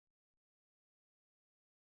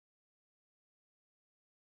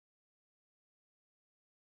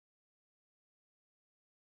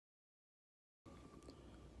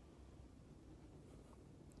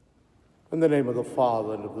In the name of the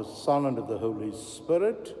Father, and of the Son, and of the Holy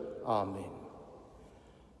Spirit. Amen.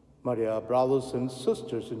 My dear brothers and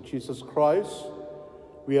sisters in Jesus Christ,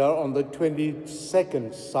 we are on the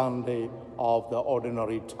 22nd Sunday of the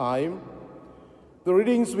Ordinary Time. The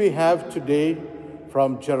readings we have today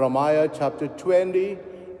from Jeremiah chapter 20,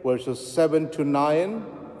 verses 7 to 9,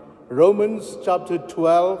 Romans chapter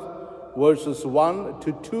 12, verses 1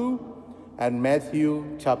 to 2, and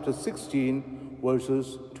Matthew chapter 16,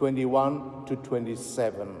 verses 21 to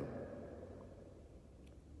 27.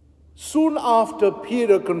 Soon after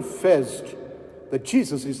Peter confessed that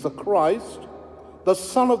Jesus is the Christ, the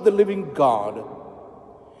Son of the living God,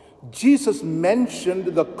 Jesus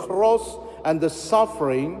mentioned the cross and the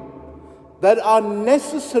suffering that are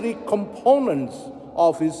necessary components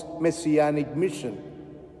of his messianic mission.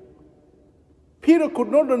 Peter could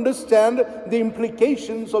not understand the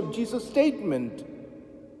implications of Jesus' statement,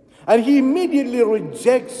 and he immediately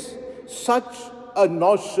rejects such a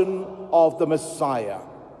notion of the Messiah.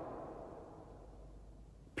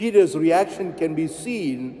 Peter's reaction can be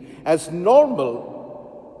seen as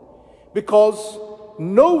normal because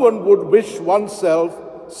no one would wish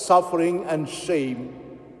oneself suffering and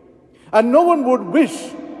shame, and no one would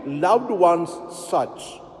wish loved ones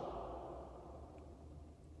such.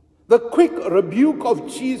 The quick rebuke of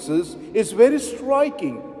Jesus is very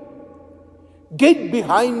striking. "Get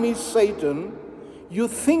behind me, Satan. You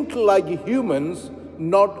think like humans,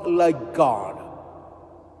 not like God."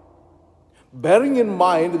 Bearing in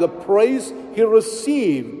mind the praise he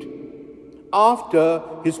received after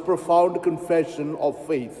his profound confession of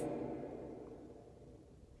faith.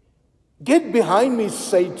 "Get behind me,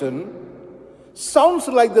 Satan," sounds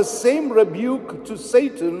like the same rebuke to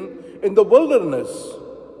Satan in the wilderness.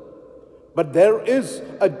 But there is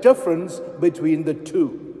a difference between the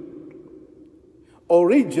two.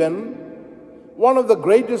 Origen, one of the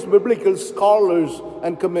greatest biblical scholars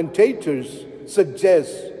and commentators,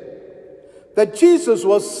 suggests that Jesus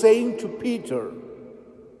was saying to Peter,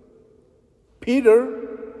 "Peter,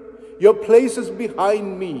 your place is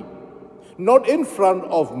behind me, not in front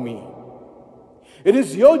of me. It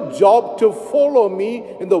is your job to follow me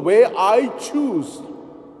in the way I choose,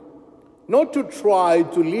 not to try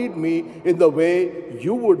to lead me in the way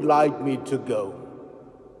you would like me to go."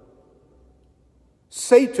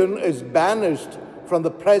 Satan is banished from the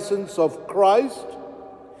presence of Christ,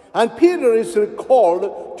 and Peter is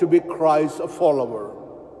recalled to be Christ's follower.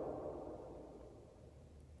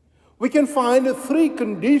 We can find three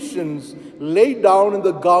conditions laid down in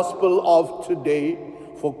the gospel of today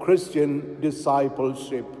for Christian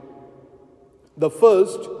discipleship. The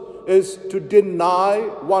first is to deny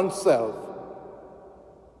oneself.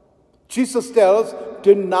 Jesus tells,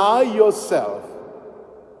 "Deny yourself."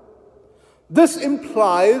 This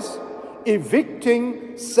implies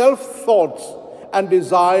evicting self-thoughts and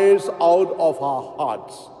desires out of our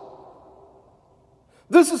hearts.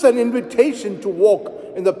 This is an invitation to walk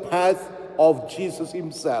in the path of Jesus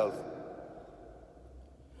himself.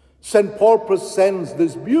 St. Paul presents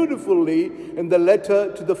this beautifully in the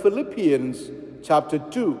letter to the Philippians, chapter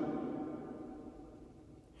 2.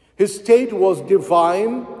 His state was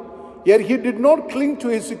divine, yet he did not cling to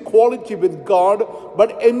his equality with God,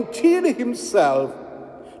 but emptied himself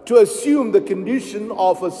to assume the condition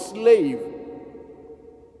of a slave,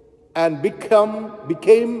 and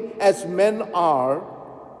became as men are.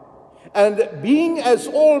 And being as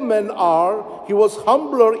all men are, he was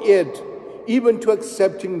humbler yet, even to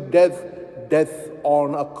accepting death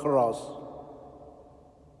on a cross.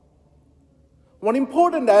 One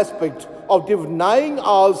important aspect of denying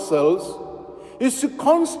ourselves is to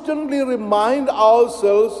constantly remind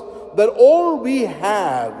ourselves that all we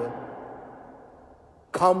have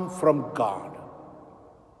come from God.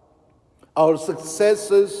 Our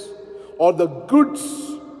successes or the good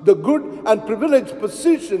and privileged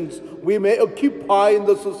positions we may occupy in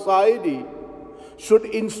the society should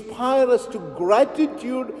inspire us to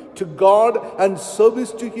gratitude to God and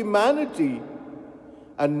service to humanity,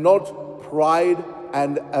 and not pride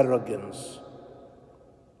and arrogance.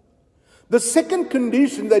 The second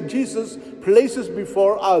condition that Jesus places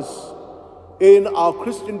before us in our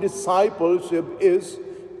Christian discipleship is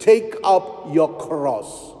take up your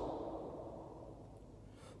cross.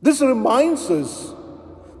 This reminds us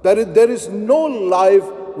that there is no life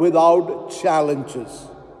without challenges.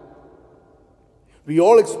 We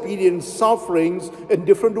all experience sufferings in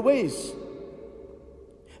different ways.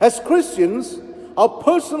 As Christians, our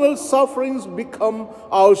personal sufferings become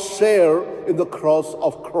our share in the cross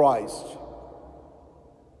of Christ.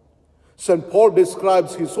 St. Paul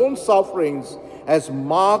describes his own sufferings as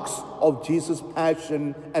marks of Jesus'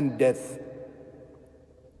 passion and death.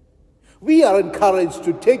 We are encouraged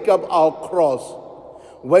to take up our cross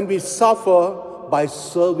when we suffer by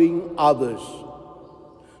serving others,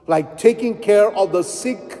 like taking care of the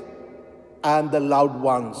sick and the loved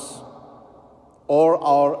ones, or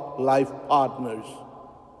our life partners.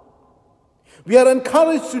 We are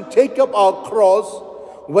encouraged to take up our cross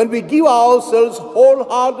when we give ourselves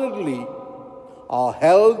wholeheartedly, our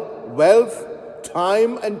health, wealth,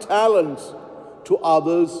 time, and talents to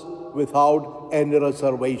others without any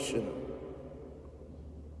reservation.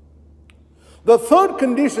 The third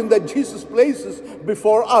condition that Jesus places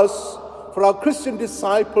before us for our Christian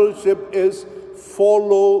discipleship is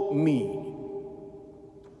follow me.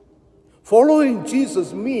 Following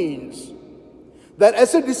Jesus means that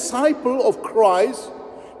as a disciple of Christ,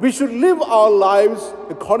 we should live our lives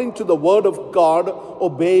according to the Word of God,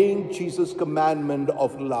 obeying Jesus' commandment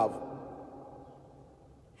of love.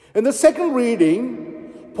 In the second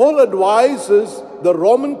reading, Paul advises the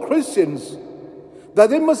Roman Christians that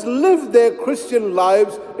they must live their Christian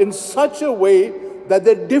lives in such a way that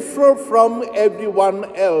they differ from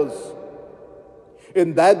everyone else,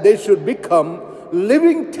 in that they should become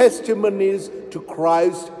living testimonies to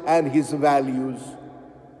Christ and his values.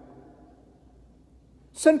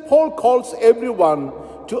 St. Paul calls everyone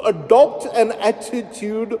to adopt an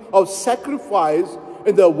attitude of sacrifice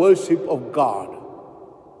in their worship of God.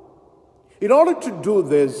 In order to do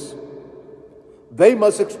this, they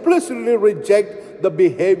must explicitly reject the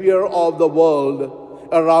behavior of the world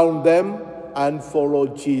around them and follow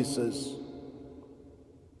Jesus.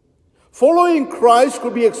 Following Christ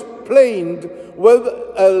could be explained with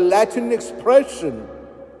a Latin expression,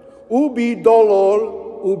 ubi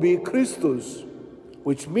dolor, ubi Christus,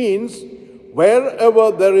 which means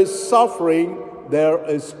wherever there is suffering, there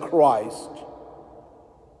is Christ.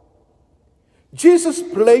 Jesus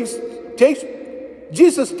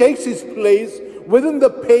takes his place within the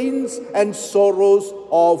pains and sorrows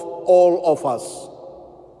of all of us.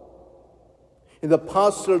 In the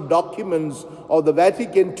pastoral documents of the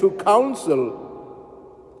Vatican II Council,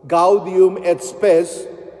 Gaudium et Spes,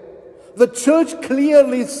 the Church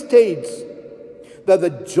clearly states that the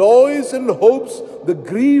joys and hopes, the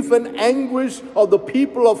grief and anguish of the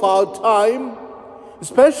people of our time,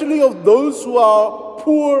 especially of those who are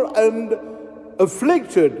poor and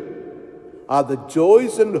afflicted, are the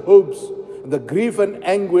joys and hopes, the grief and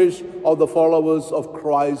anguish of the followers of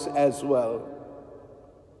Christ as well.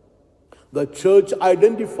 The Church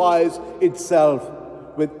identifies itself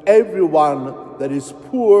with everyone that is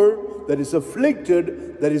poor, that is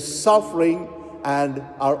afflicted, that is suffering, and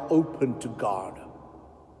are open to God.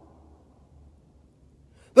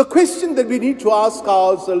 The question that we need to ask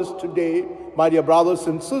ourselves today, my dear brothers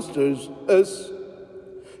and sisters, is,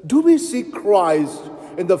 do we see Christ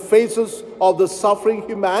in the faces of the suffering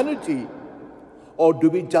humanity, or do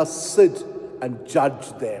we just sit and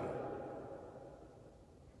judge them?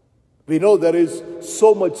 We know there is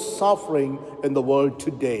so much suffering in the world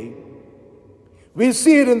today. We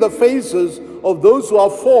see it in the faces of those who are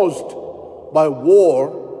forced by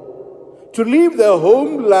war to leave their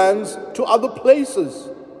homelands to other places,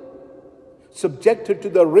 subjected to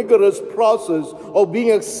the rigorous process of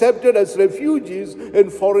being accepted as refugees in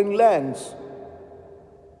foreign lands.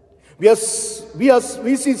 We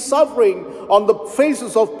see suffering on the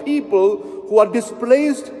faces of people who are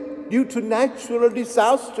displaced due to natural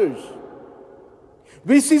disasters.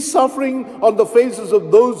 We see suffering on the faces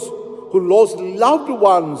of those who lost loved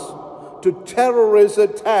ones to terrorist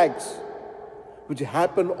attacks, which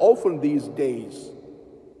happen often these days.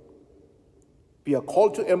 We are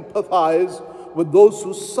called to empathize with those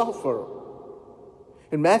who suffer.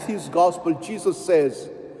 In Matthew's Gospel, Jesus says,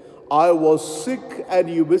 I was sick and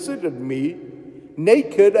you visited me,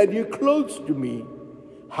 naked and you clothed me,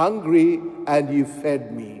 hungry and you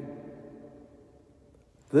fed me.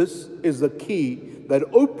 This is the key that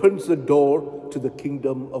opens the door to the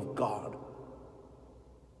kingdom of God.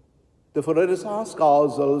 Therefore, let us ask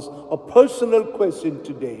ourselves a personal question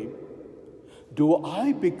today. Do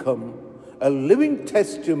I become a living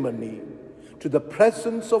testimony to the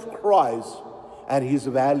presence of Christ and his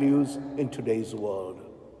values in today's world?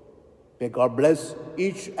 May God bless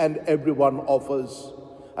each and every one of us,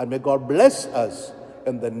 and may God bless us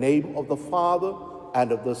in the name of the Father,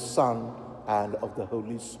 and of the Son, and of the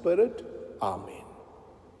Holy Spirit. Amen.